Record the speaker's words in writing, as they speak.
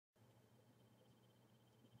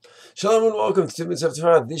Shalom and welcome to 2 Minutes of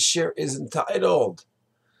Torah. This share is entitled,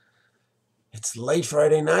 it's late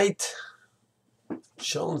Friday night.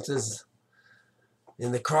 Chulent is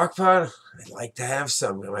in the crock pot. I'd like to have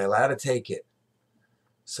some. Am I allowed to take it?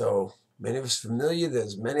 So many of us familiar.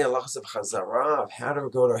 There's many halachas of chazara of how to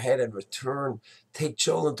go ahead and take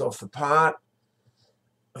chulent off the pot,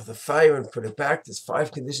 of the fire and put it back. There's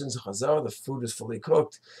 5 conditions of chazara. The food is fully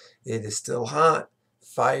cooked. It is still hot.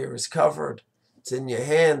 Fire is covered. It's in your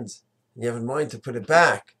hands. You have in mind to put it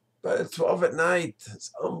back. But at 12 at night,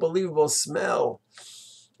 it's unbelievable smell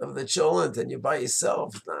of the cholent, and you're by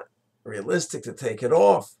yourself. It's not realistic to take it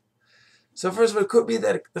off. So first of all, it could be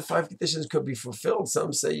that the 5 conditions could be fulfilled.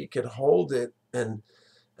 Some say you could hold it and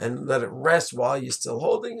let it rest while you're still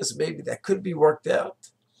holding it. So maybe that could be worked out.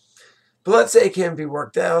 But let's say it can't be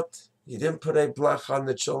worked out. You didn't put a blech on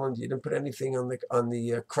the cholent. You didn't put anything on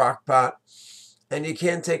the crock pot, and you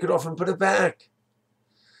can't take it off and put it back.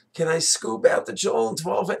 Can I scoop out the cholent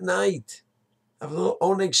 12 at night? Have a little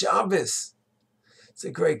oneg Shabbos? It's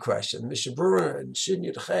a great question. Mishnah Berurah and Shin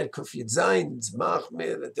Yud Ched Kuf Yud Zayin, it's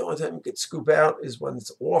machmir that the only time you could scoop out is when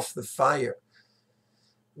it's off the fire.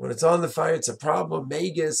 When it's on the fire, it's a problem.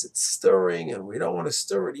 Megas, it's stirring, and we don't want to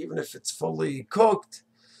stir it even if it's fully cooked.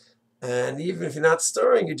 And even if you're not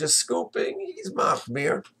stirring, you're just scooping, he's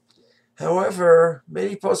machmir. However,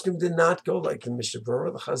 many poskim did not go like the Mishnah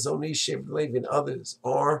Berurah. The Chazon Ish, Shevet Levi, and others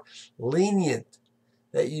are lenient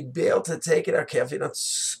that you'd be able to take it out carefully, not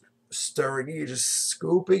stirring it, you're just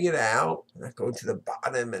scooping it out, not going to the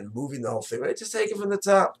bottom and moving the whole thing. Right? Just take it from the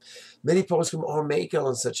top. Many poskim are makel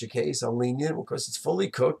in such a case, are lenient because it's fully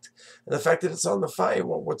cooked, and the fact that it's on the fire,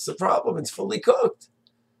 well, what's the problem? It's fully cooked.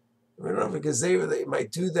 We don't have a gazera that you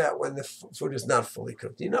might do that when the food is not fully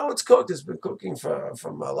cooked. You know it's cooked. It's been cooking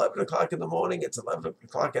from 11 o'clock in the morning. It's 11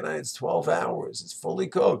 o'clock at night. It's 12 hours. It's fully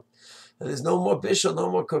cooked. And there's no more bishul, no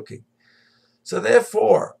more cooking. So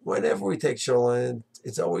therefore, whenever we take cholent,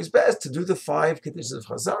 it's always best to do the 5 conditions of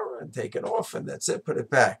chazara and take it off, and that's it, put it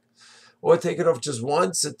back. Or take it off just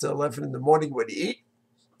once at 11 in the morning when you eat,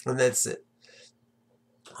 and that's it.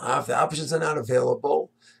 If the options are not available,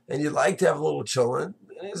 and you'd like to have a little cholent,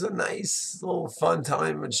 it's a nice little fun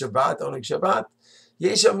time on Shabbat, on Shabbat.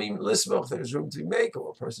 Yeshamim lismoch, there's room to be made,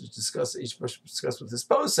 or each person discuss with his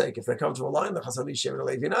posek. If they come to a line, the Chazon Ish, Shevet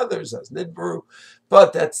Levi, and others, as Nidbru.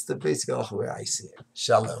 But that's the basic way I see it.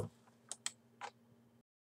 Shalom.